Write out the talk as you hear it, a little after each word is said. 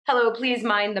Hello, please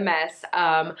mind the mess.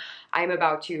 I'm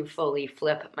about to fully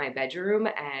flip my bedroom,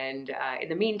 and in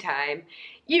the meantime,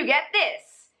 you get this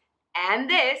and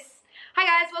this. Hi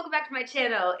guys, welcome back to my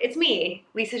channel. It's me,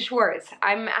 Lisa Schwartz.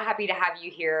 I'm happy to have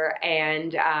you here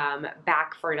and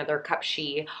back for another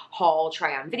Cupshe haul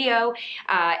try-on video.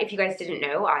 If you guys didn't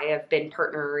know, I have been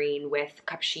partnering with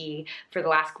Cupshe for the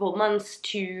last couple of months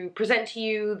to present to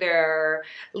you their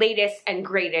latest and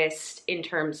greatest in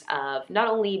terms of not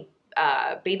only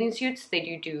bathing suits.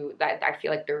 They do that. I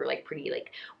feel like they're like pretty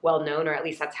like well known, or at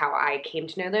least that's how I came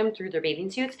to know them, through their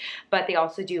bathing suits. But they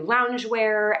also do lounge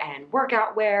wear and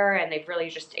workout wear, and they've really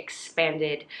just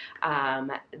expanded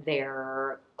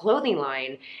their clothing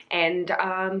line. And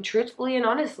truthfully and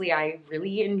honestly, I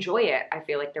really enjoy it. I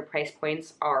feel like their price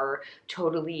points are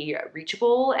totally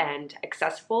reachable and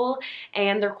accessible,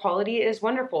 and their quality is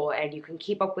wonderful, and you can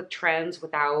keep up with trends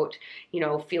without, you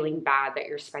know, feeling bad that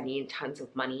you're spending tons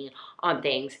of money on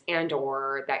things and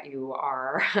or that you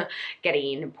are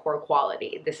getting poor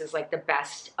quality. This is like the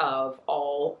best of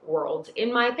all worlds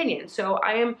in my opinion. So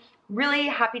I am really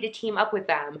happy to team up with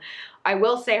them. I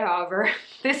will say, however,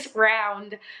 this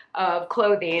round of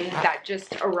clothing that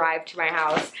just arrived to my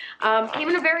house came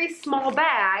in a very small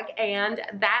bag, and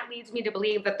that leads me to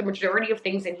believe that the majority of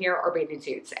things in here are bathing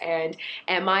suits. And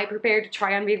am I prepared to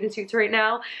try on bathing suits right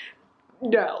now?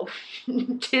 No.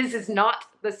 Tis is not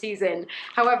the season.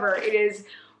 However, it is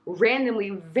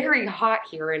randomly very hot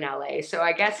here in LA, so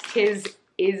I guess tis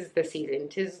is the season.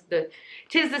 Tis the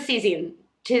season.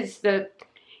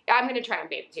 I'm gonna try on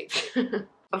bathing suits.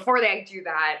 Before I do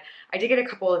that, I did get a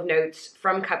couple of notes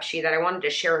from Cupshe that I wanted to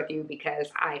share with you because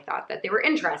I thought that they were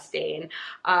interesting.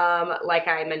 Like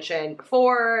I mentioned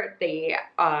before, they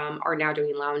are now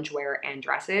doing loungewear and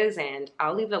dresses, and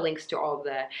I'll leave the links to all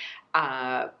the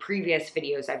previous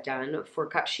videos I've done for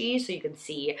Cupshe so you can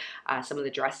see some of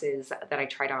the dresses that I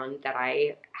tried on that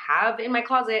I have in my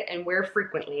closet and wear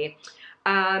frequently.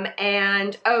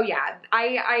 And oh yeah,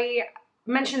 I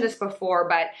mentioned this before,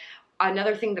 but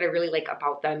another thing that I really like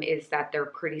about them is that they're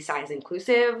pretty size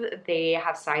inclusive. They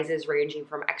have sizes ranging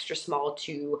from extra small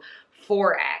to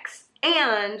 4X.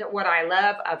 And what I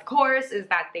love, of course, is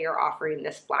that they are offering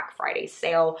this Black Friday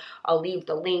sale. I'll leave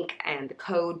the link and the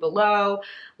code below.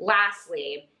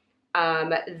 Lastly,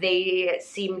 they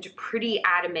seemed pretty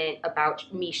adamant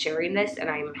about me sharing this, and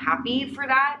I'm happy for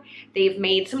that. They've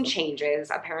made some changes.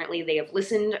 Apparently they have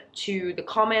listened to the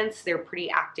comments. They're pretty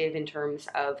active in terms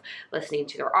of listening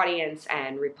to their audience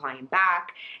and replying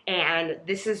back, and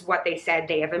this is what they said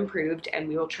they have improved, and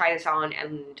we will try this on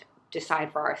and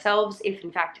decide for ourselves if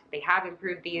in fact they have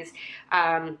improved these.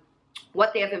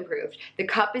 What they have improved. The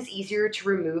cup is easier to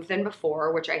remove than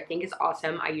before, which I think is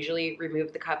awesome. I usually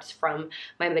remove the cups from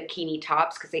my bikini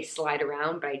tops because they slide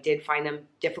around, but I did find them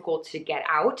difficult to get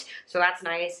out, so that's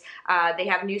nice. They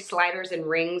have new sliders and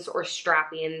rings or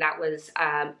strapping that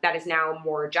is now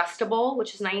more adjustable,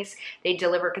 which is nice. They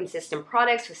deliver consistent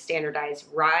products with standardized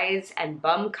rise and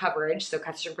bum coverage, so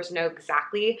customers know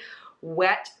exactly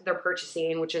what they're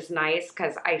purchasing, which is nice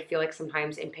because I feel like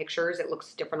sometimes in pictures it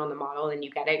looks different on the model and you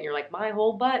get it and you're like, my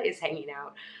whole butt is hanging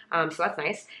out. So that's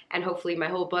nice, and hopefully my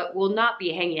whole butt will not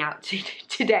be hanging out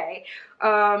today.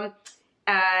 And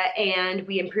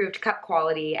we improved cup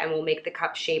quality and will make the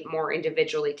cup shape more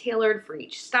individually tailored for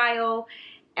each style.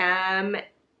 And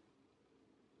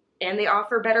they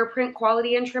offer better print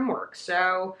quality and trim work,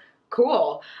 so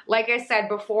cool. Like I said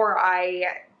before,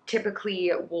 I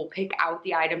typically will pick out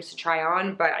the items to try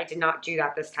on, but I did not do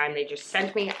that this time. They just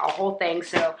sent me a whole thing,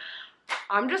 so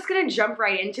I'm just gonna jump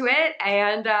right into it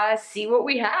and see what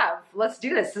we have. Let's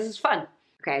do this. This is fun.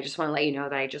 Okay, I just want to let you know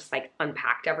that I just like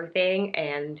unpacked everything,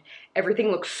 and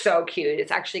everything looks so cute.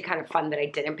 It's actually kind of fun that I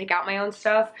didn't pick out my own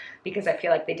stuff because I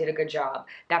feel like they did a good job.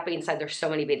 That being said, there's so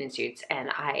many bathing suits, and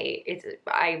I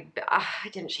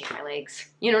didn't shave my legs.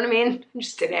 You know what I mean? I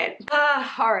just didn't.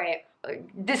 All right.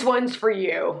 This one's for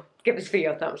you. Give this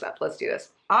video a thumbs up. Let's do this.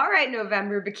 All right,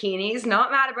 November bikinis. Not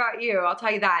mad about you, I'll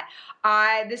tell you that.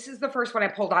 This is the first one I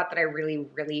pulled out that I really,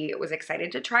 really was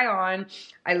excited to try on.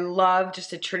 I love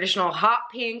just a traditional hot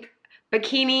pink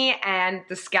bikini, and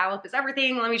the scallop is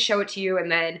everything. Let me show it to you,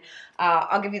 and then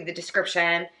I'll give you the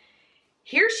description.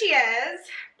 Here she is.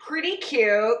 Pretty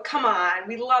cute. Come on.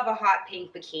 We love a hot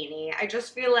pink bikini. I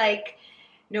just feel like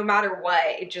no matter what,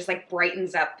 it just like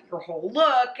brightens up your whole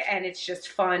look, and it's just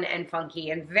fun and funky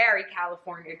and very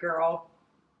California girl.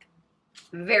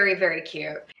 Very, very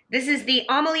cute. This is the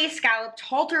Amelie Scalloped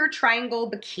Halter Triangle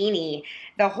Bikini.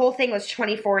 The whole thing was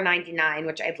 $24.99,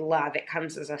 which I love. It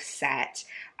comes as a set.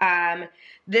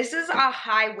 This is a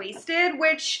high-waisted,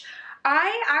 which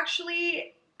I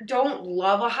actually don't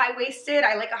love a high-waisted.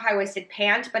 I like a high-waisted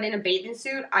pant, but in a bathing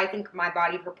suit, I think my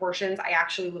body proportions, I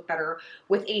actually look better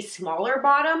with a smaller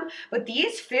bottom, but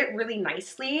these fit really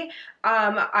nicely.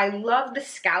 I love the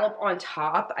scallop on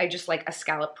top. I just like a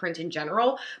scallop print in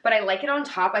general, but I like it on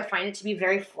top. I find it to be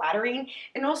very flattering.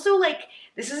 And also, like,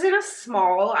 this isn't a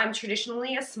small. I'm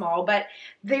traditionally a small, but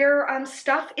their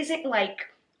stuff isn't like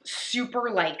super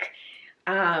like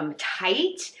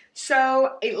tight.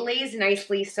 So it lays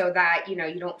nicely so that, you know,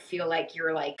 you don't feel like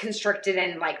you're like constricted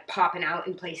and like popping out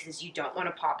in places you don't want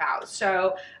to pop out.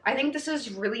 So I think this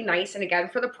is really nice. And again,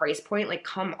 for the price point, like,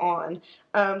 come on.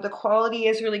 The quality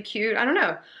is really cute. I don't know.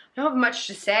 I don't have much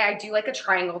to say. I do like a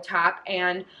triangle top,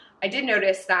 and I did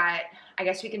notice that I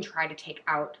guess we can try to take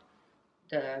out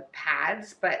the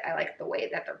pads, but I like the way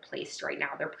that they're placed right now.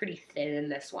 They're pretty thin in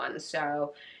this one.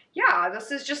 So yeah,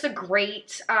 this is just a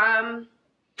great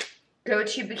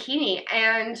go-to bikini.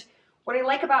 And what I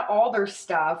like about all their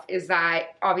stuff is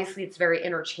that obviously it's very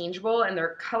interchangeable and their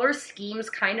color schemes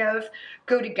kind of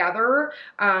go together.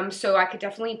 So I could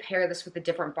definitely pair this with a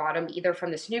different bottom, either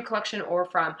from this new collection or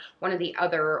from one of the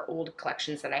other old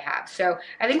collections that I have. So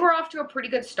I think we're off to a pretty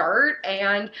good start,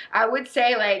 and I would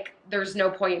say, like, there's no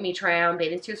point in me trying on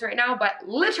bathing suits right now, but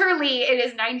literally it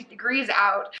is 90 degrees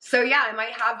out. So yeah, I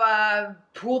might have a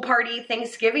pool party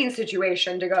Thanksgiving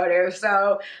situation to go to.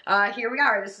 So here we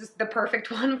are. This is the perfect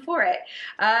one for it.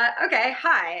 Okay,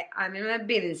 hi, I'm in a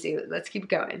bathing suit. Let's keep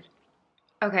going.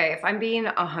 Okay, if I'm being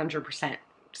 100%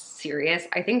 serious,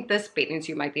 I think this bathing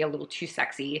suit might be a little too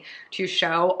sexy to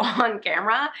show on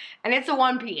camera, and it's a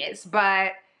one piece,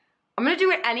 but I'm gonna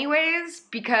do it anyways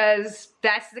because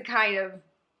that's the kind of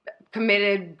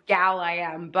committed gal I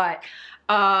am. But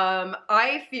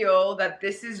I feel that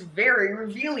this is very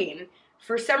revealing.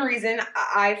 For some reason,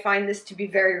 I find this to be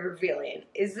very revealing.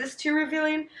 Is this too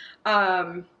revealing?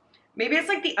 Maybe it's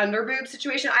like the under boob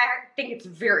situation. I think it's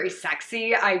very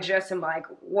sexy. I just am like,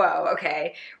 whoa,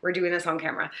 okay, we're doing this on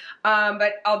camera.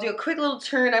 But I'll do a quick little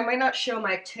turn. I might not show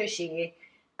my tushy,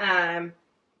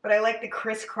 but I like the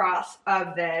crisscross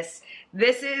of this.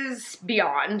 This is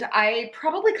beyond. I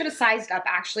probably could have sized up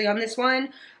actually on this one,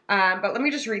 but let me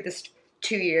just read this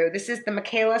to you. This is the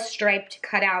Michaela striped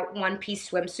cutout one-piece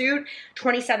swimsuit,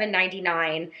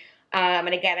 $27.99. And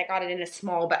again, I got it in a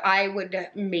small, but I would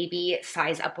maybe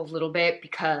size up a little bit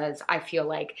because I feel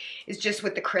like it's just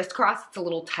with the crisscross, it's a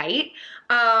little tight.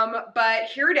 But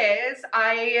here it is.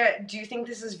 I do think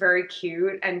this is very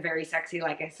cute and very sexy,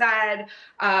 like I said.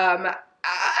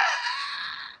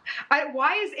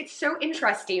 Why is it so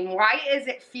interesting? Why is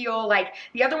it feel like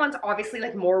the other one's obviously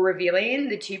like more revealing,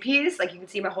 the two-piece, like you can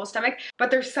see my whole stomach,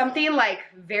 but there's something like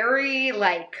very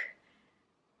like,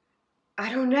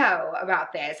 I don't know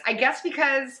about this. I guess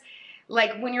because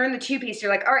like when you're in the two-piece,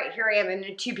 you're like, all right, here I am in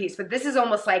a two-piece, but this is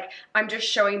almost like I'm just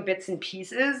showing bits and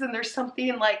pieces, and there's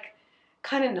something like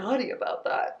kind of naughty about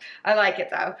that. I like it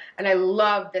though, and I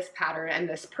love this pattern and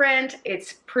this print.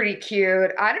 It's pretty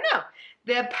cute. I don't know.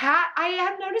 I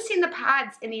have noticing the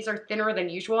pads in these are thinner than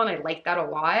usual, and I like that a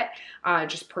lot.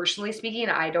 Just personally speaking,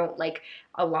 I don't like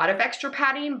a lot of extra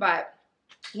padding, but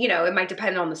you know, it might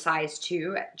depend on the size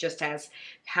too, just as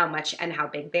how much and how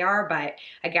big they are. But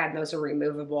again, those are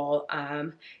removable.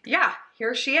 Yeah,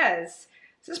 here she is.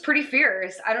 This is pretty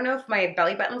fierce. I don't know if my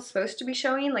belly button is supposed to be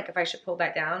showing, like if I should pull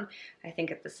that down. I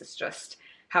think if this is just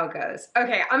how it goes.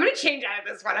 Okay, I'm gonna change out of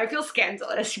this one. I feel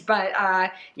scandalous, but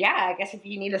yeah, I guess if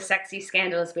you need a sexy,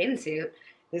 scandalous bathing suit,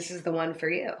 this is the one for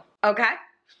you. Okay?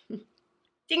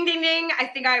 Ding, ding, ding. I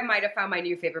think I might have found my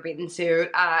new favorite bathing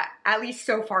suit, at least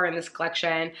so far in this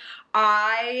collection.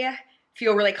 I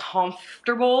feel really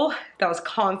comfortable. That was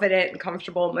confident and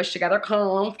comfortable mushed together.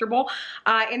 Comfortable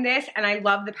in this, and I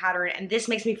love the pattern, and this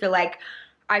makes me feel like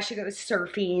I should go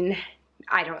surfing.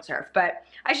 I don't surf, but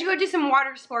I should go do some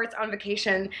water sports on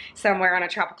vacation somewhere on a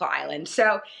tropical island.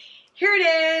 So here it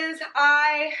is.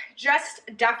 I just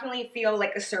definitely feel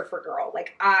like a surfer girl.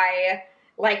 Like I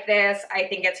like this. I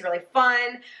think it's really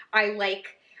fun. I like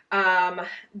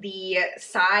the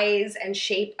size and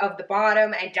shape of the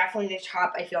bottom, and definitely the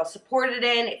top I feel supported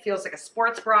in. It feels like a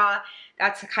sports bra.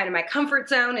 That's kind of my comfort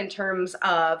zone in terms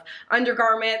of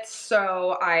undergarments,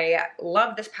 so I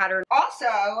love this pattern.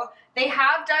 Also, they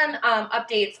have done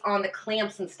updates on the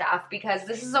clamps and stuff because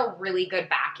this is a really good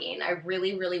backing. I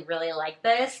really, really, really like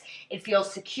this. It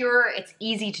feels secure. It's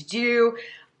easy to do.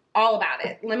 all about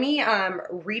it. Let me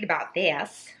read about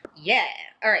this. Yeah.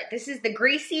 All right, this is the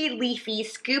Greasy Leafy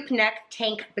Scoop Neck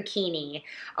Tank Bikini.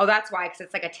 Oh, that's why, because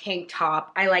it's like a tank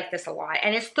top. I like this a lot.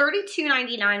 And it's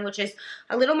 $32.99, which is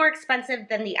a little more expensive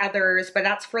than the others, but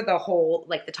that's for the whole,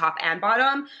 like the top and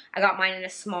bottom. I got mine in a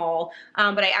small,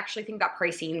 but I actually think that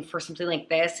pricing for something like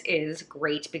this is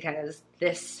great because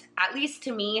this, at least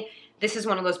to me, this is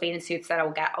one of those bathing suits that I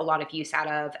will get a lot of use out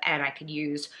of and I could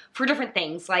use for different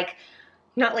things. Like,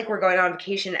 not like we're going on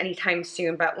vacation anytime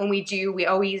soon, but when we do, we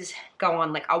always go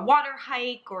on like a water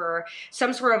hike or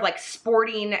some sort of like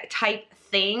sporting type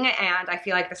thing, and I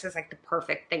feel like this is like the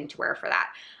perfect thing to wear for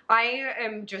that. I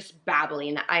am just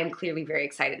babbling. I'm clearly very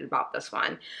excited about this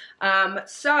one.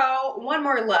 So one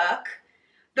more look.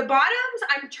 The bottoms,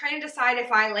 I'm trying to decide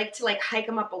if I like to like hike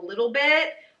them up a little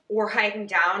bit or hike them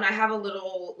down. I have a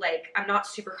little, like, I'm not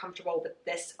super comfortable with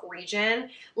this region.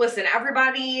 Listen,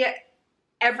 everybody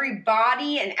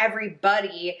and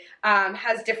everybody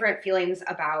has different feelings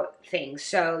about things.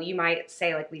 So you might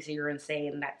say like, Lisa, you're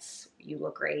insane, you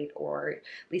look great, or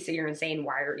Lisa, you're insane,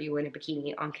 why are you in a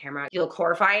bikini on camera? You look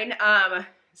horrifying.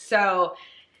 So,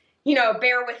 you know,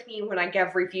 bear with me when I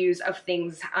give reviews of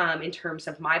things in terms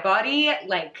of my body.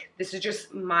 Like, this is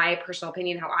just my personal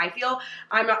opinion, how I feel.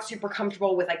 I'm not super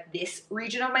comfortable with like this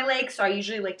region of my leg, so I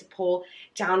usually like to pull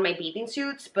down my bathing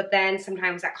suits, but then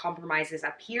sometimes that compromises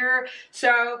up here.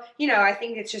 So, you know, I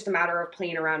think it's just a matter of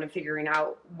playing around and figuring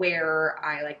out where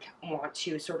I like want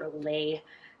to sort of lay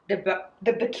the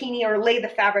bikini or lay the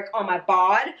fabric on my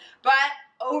bod. But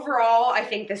overall, I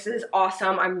think this is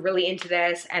awesome. I'm really into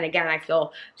this. And again, I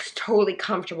feel just totally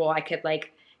comfortable. I could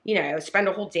like, you know, spend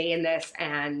a whole day in this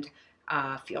and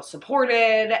feel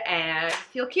supported and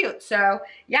feel cute. So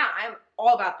yeah, I'm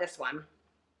all about this one.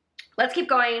 Let's keep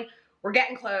going. We're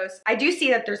getting close. I do see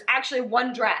that there's actually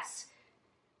one dress.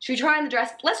 Should we try on the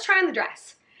dress? Let's try on the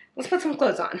dress. Let's put some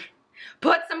clothes on.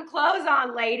 Put some clothes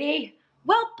on, lady.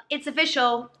 Well, it's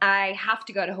official. I have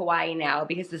to go to Hawaii now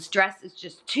because this dress is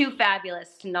just too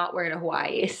fabulous to not wear to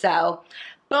Hawaii. So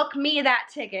book me that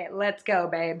ticket. Let's go,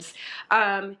 babes.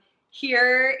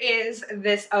 Here is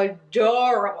this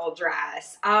adorable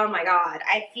dress. Oh my God.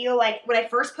 I feel like when I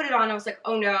first put it on, I was like,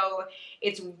 oh no,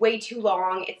 it's way too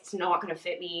long. It's not gonna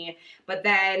fit me. But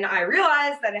then I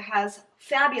realized that it has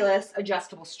fabulous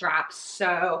adjustable straps.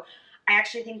 So I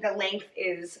actually think the length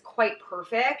is quite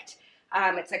perfect.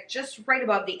 It's like just right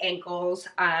above the ankles,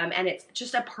 and it's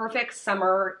just a perfect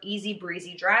summer, easy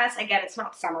breezy dress. Again, it's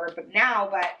not summer,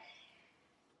 but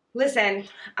listen,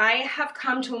 I have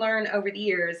come to learn over the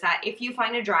years that if you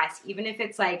find a dress, even if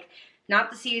it's like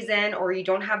not the season or you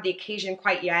don't have the occasion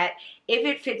quite yet, if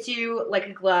it fits you like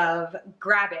a glove,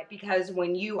 grab it, because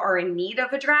when you are in need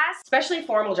of a dress, especially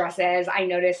formal dresses, I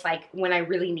notice like when I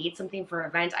really need something for an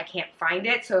event, I can't find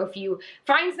it. So if you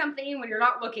find something when you're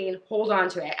not looking, hold on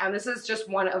to it. And this is just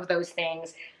one of those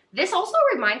things. This also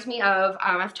reminds me of,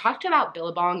 I've talked about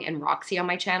Billabong and Roxy on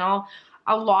my channel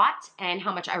a lot and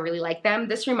how much I really like them.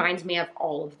 This reminds me of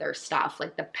all of their stuff.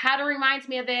 Like the pattern reminds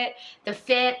me of it, the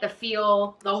fit, the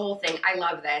feel, the whole thing. I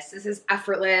love this. This is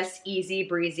effortless, easy,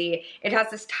 breezy. It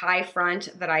has this tie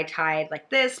front that I tied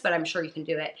like this, but I'm sure you can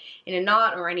do it in a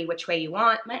knot or any which way you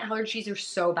want. My allergies are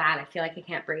so bad. I feel like I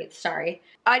can't breathe. Sorry.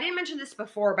 I didn't mention this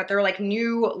before, but their like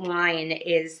new line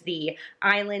is the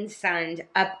Island Sun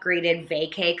upgraded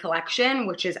vacay collection,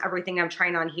 which is everything I'm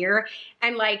trying on here.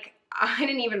 And like, I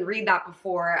didn't even read that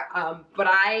before, but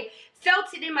I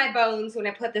felt it in my bones when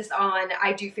I put this on.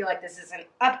 I do feel like this is an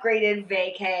upgraded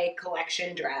vacay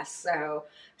collection dress. So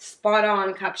spot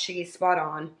on, Cupshe, spot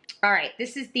on. All right,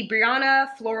 this is the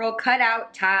Brianna floral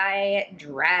cutout tie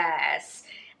dress.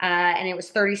 And it was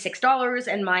 $36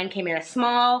 and mine came in a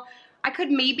small. I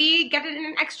could maybe get it in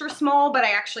an extra small, but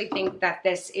I actually think that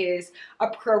this is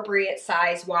appropriate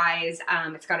size-wise.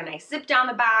 It's got a nice zip down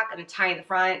the back and a tie in the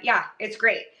front. Yeah, it's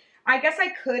great. I guess I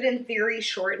could, in theory,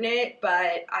 shorten it,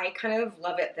 but I kind of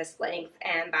love it this length,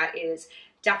 and that is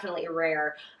definitely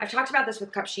rare. I've talked about this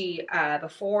with Cupshe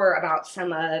before about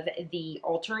some of the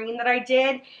altering that I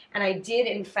did, and I did,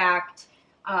 in fact,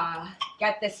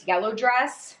 get this yellow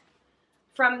dress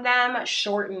from them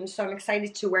shortened, so I'm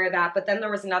excited to wear that. But then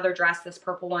there was another dress, this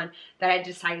purple one, that I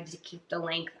decided to keep the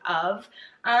length of.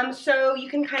 So you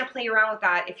can kind of play around with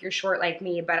that if you're short like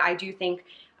me, but I do think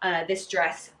this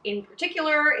dress in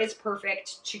particular is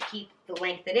perfect to keep the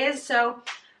length it is, so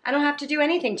I don't have to do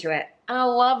anything to it. I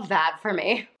love that for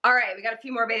me. All right, we got a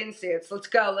few more bathing suits. Let's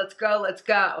go, let's go, let's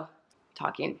go.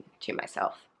 Talking to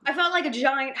myself. I felt like a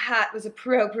giant hat was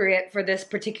appropriate for this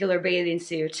particular bathing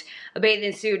suit. A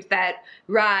bathing suit that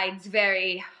rides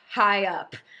very high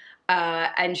up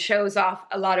and shows off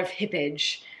a lot of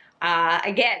hippage.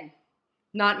 Again,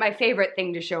 not my favorite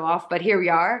thing to show off, but here we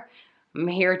are. I'm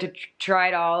here to try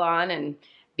it all on and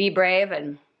be brave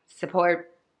and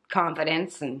support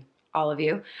confidence and all of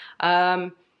you.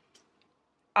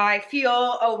 I feel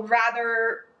a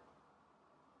rather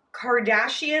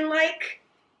Kardashian-like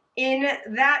in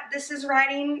that this is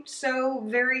riding so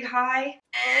very high.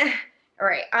 All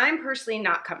right, I'm personally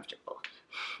not comfortable.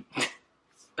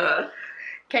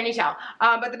 Can you tell?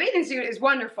 But the bathing suit is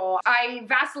wonderful. I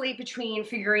vacillate between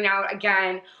figuring out,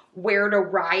 again, where to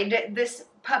ride this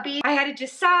puppy. I had to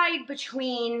decide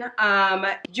between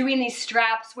doing these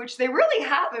straps, which they really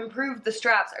have improved the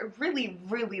straps. I really,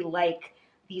 really like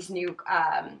these new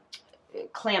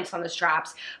clamps on the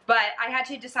straps. But I had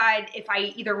to decide if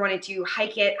I either wanted to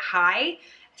hike it high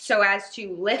so as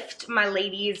to lift my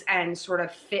ladies and sort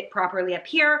of fit properly up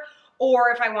here,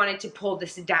 or if I wanted to pull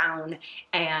this down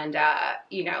and,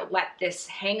 you know, let this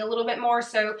hang a little bit more.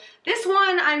 So this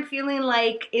one I'm feeling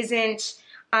like isn't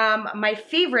my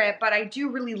favorite, but I do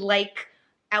really like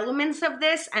elements of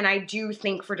this, and I do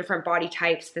think for different body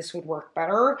types this would work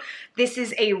better. This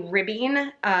is a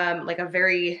ribbing, like a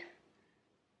very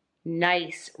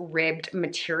nice ribbed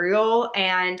material,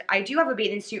 and I do have a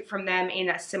bathing suit from them in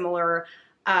a similar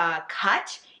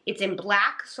cut. It's in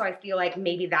black, so I feel like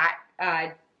maybe that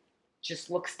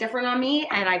just looks different on me,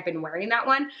 and I've been wearing that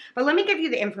one. But let me give you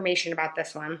the information about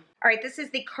this one. All right, this is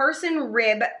the Carson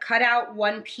Rib cutout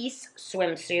one-piece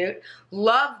swimsuit.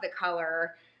 Love the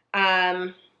color.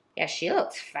 Yeah, she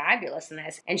looks fabulous in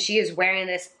this, and she is wearing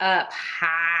this up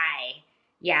high.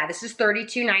 Yeah, this is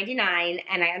 $32.99,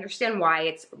 and I understand why.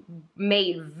 It's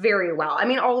made very well. I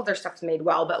mean, all of their stuff's made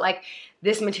well, but like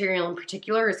this material in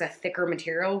particular is a thicker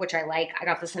material, which I like. I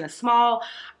got this in a small.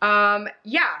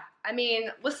 Yeah, I mean,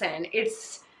 listen,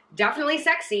 it's definitely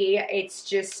sexy. It's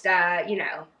just, you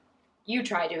know, you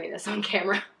try doing this on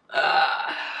camera. Okay,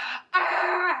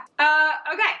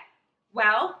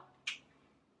 well,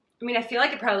 I mean, I feel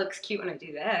like it probably looks cute when I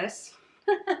do this.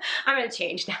 I'm gonna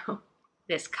change now.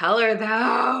 This color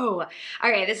though.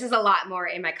 Okay, this is a lot more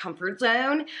in my comfort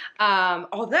zone.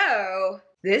 Although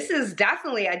this is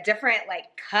definitely a different like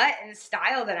cut and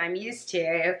style than I'm used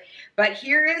to. But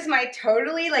here is my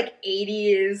totally like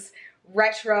 80s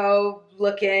retro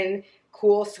looking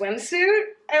cool swimsuit.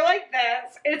 I like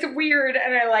this. It's weird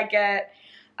and I like it.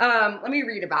 Let me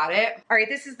read about it. All right,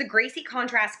 this is the Gracie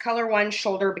Contrast Color 1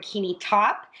 Shoulder Bikini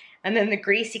Top, and then the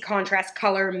Gracie Contrast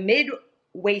Color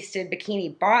Mid-Waisted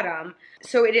Bikini Bottom.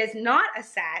 So it is not a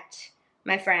set,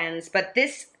 my friends, but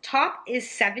this top is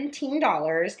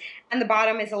 $17 and the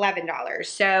bottom is $11.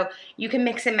 So you can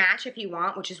mix and match if you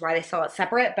want, which is why they sell it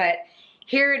separate, but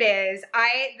here it is.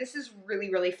 This is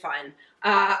really, really fun.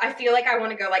 I feel like I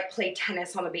want to go like play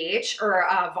tennis on the beach or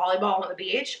volleyball on the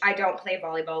beach. I don't play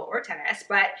volleyball or tennis,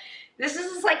 but this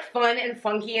is like fun and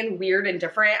funky and weird and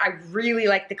different. I really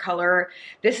like the color.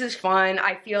 This is fun.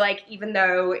 I feel like even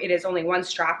though it is only one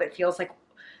strap, it feels like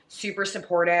super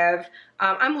supportive.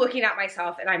 I'm looking at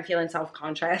myself and I'm feeling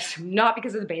self-conscious, not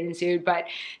because of the bathing suit, but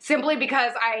simply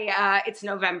because it's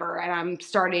November and I'm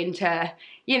starting to,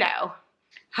 you know,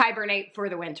 hibernate for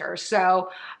the winter.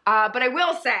 So, but I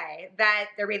will say that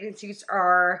their bathing suits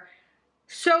are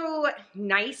so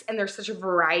nice and there's such a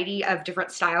variety of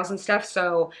different styles and stuff.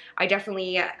 So I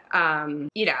definitely, you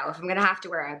know, if I'm gonna have to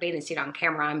wear a bathing suit on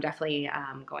camera, I'm definitely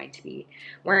going to be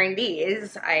wearing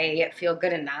these. I feel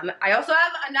good in them. I also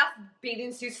have enough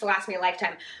bathing suits to last me a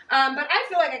lifetime. But I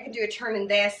feel like I could do a turn in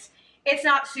this. It's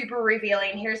not super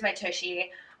revealing. Here's my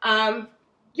tushy.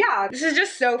 Yeah, this is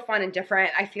just so fun and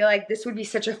different. I feel like this would be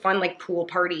such a fun like pool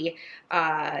party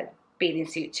bathing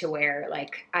suit to wear.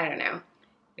 Like, I don't know.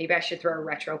 Maybe I should throw a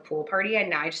retro pool party and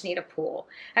now I just need a pool.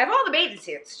 I have all the bathing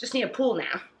suits, just need a pool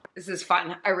now. This is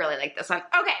fun. I really like this one.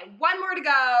 Okay, one more to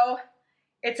go.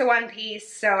 It's a one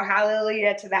piece, so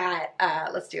hallelujah to that.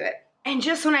 Let's do it. And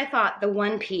just when I thought the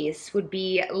one piece would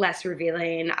be less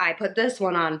revealing, I put this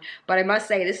one on. But I must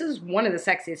say, this is one of the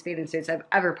sexiest bathing suits I've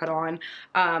ever put on.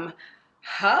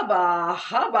 Hubba,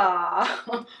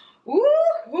 hubba.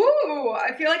 Ooh,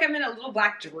 I feel like I'm in a little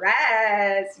black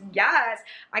dress. Yes,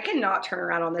 I cannot turn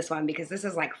around on this one because this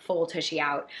is like full tushy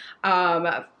out.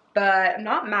 But I'm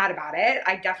not mad about it.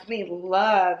 I definitely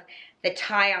love the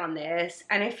tie on this.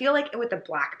 And I feel like with the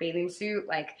black bathing suit,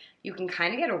 like you can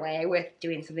kind of get away with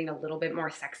doing something a little bit more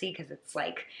sexy because it's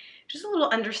like just a little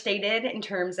understated in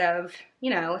terms of, you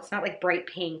know, it's not like bright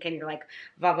pink and you're like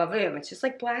va va voom. It's just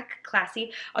like black,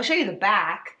 classy. I'll show you the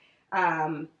back.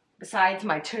 Besides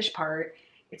my tush part,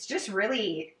 it's just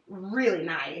really, really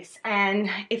nice. And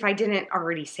if I didn't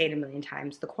already say it a million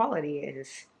times, the quality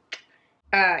is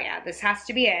Oh yeah, this has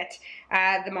to be it.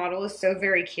 The model is so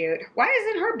very cute. Why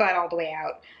isn't her butt all the way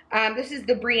out? This is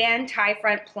the Brienne tie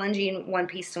front plunging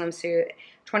one-piece swimsuit,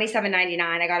 $27.99.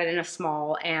 I got it in a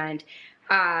small, and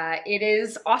it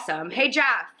is awesome. Hey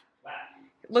Jeff,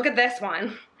 look at this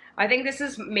one. I think this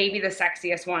is maybe the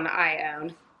sexiest one I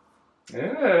own. Ew.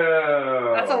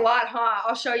 That's a lot, huh?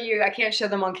 I'll show you. I can't show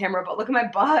them on camera, but look at my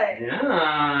butt.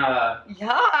 Yeah.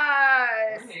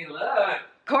 Yes. Hey, look.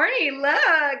 Courtney,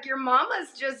 look. Your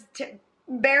mama's just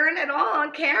bearing it all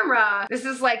on camera. This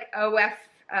is like OF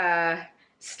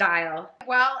style.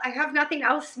 Well, I have nothing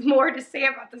else more to say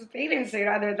about this bathing suit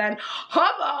other than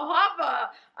hubba hubba.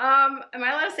 Am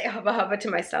I allowed to say hubba hubba to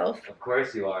myself? Of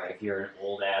course you are, if you're an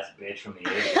old ass bitch from the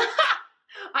 80s.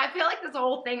 I feel like this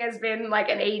whole thing has been like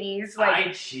an 80s. Like,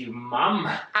 Aichi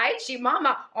mama. Aichi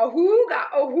mama. Ohuga,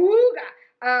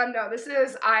 ohuga. No, this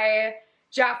is,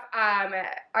 Jeff, I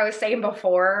was saying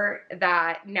before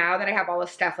that now that I have all this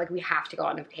stuff, like, we have to go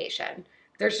on vacation.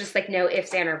 There's just like no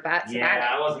ifs, and or buts. Yeah,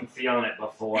 I wasn't feeling it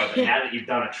before, but now that you've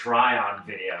done a try-on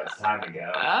video, it's time to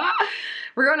go.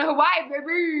 We're going to Hawaii,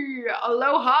 baby.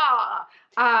 Aloha.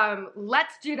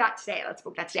 Let's do that today. Let's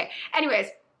book that today. Anyways,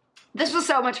 this was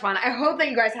so much fun. I hope that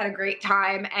you guys had a great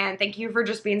time, and thank you for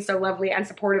just being so lovely and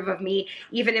supportive of me,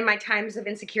 even in my times of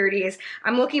insecurities.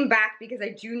 I'm looking back because I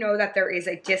do know that there is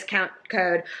a discount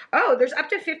code. Oh, there's up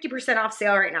to 50% off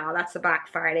sale right now. That's the Black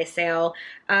Friday sale.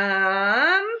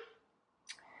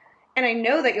 And I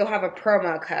know that you'll have a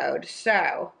promo code,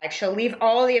 so I shall leave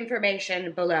all the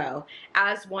information below,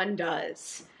 as one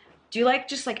does. Do you like,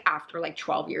 just like after like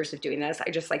 12 years of doing this, I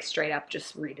just like straight up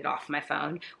just read it off my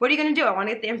phone? What are you gonna do? I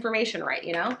wanna get the information right,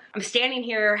 you know? I'm standing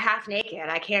here half naked.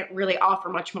 I can't really offer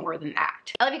much more than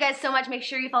that. I love you guys so much. Make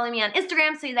sure you follow me on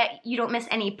Instagram so that you don't miss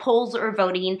any polls or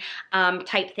voting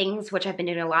type things, which I've been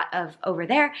doing a lot of over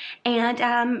there.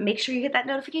 And make sure you hit that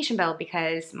notification bell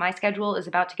because my schedule is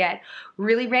about to get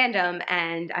really random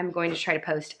and I'm going to try to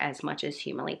post as much as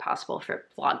humanly possible for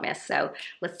Vlogmas. So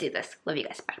let's do this. Love you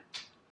guys. Bye.